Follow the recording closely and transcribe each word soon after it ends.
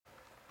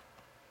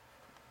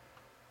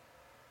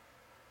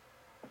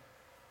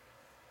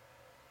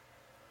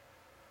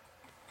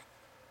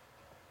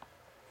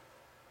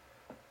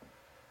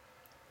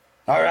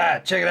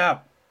Alright, check it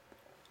out.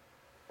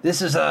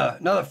 This is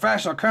another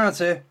fractional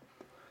currency.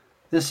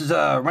 This is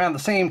around the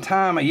same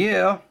time of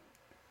year,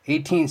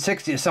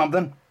 1860 or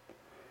something.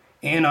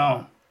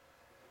 And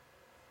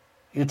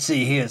let's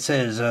see here, it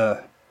says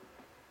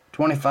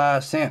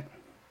 25 cent.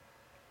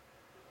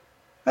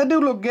 That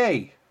dude look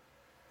gay.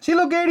 Does he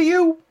look gay to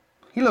you?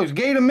 He looks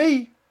gay to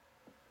me.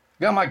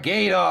 Got my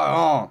gaydar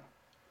on.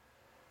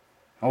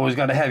 Always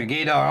got to have your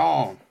gaydar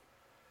on.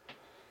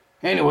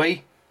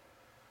 Anyway,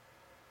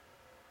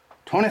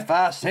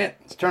 25 cents.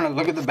 Let's turn and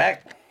look at the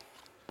back.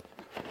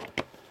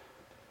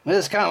 This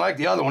is kind of like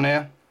the other one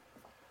there.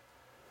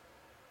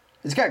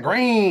 It's got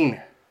green.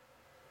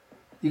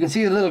 You can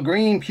see the little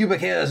green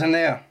pubic hairs in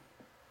there.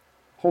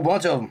 Whole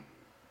bunch of them.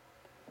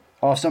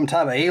 Or some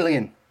type of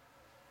alien.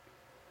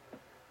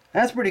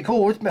 That's pretty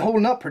cool. It's been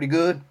holding up pretty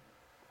good.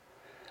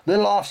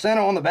 Little off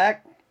center on the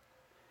back.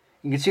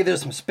 You can see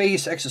there's some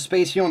space, extra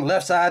space here on the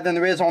left side than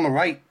there is on the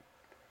right.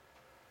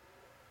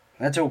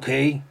 That's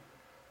okay.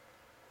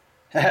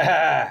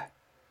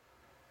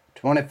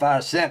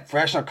 25 cent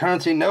fractional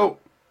currency note.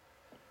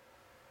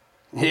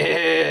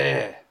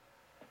 Yeah.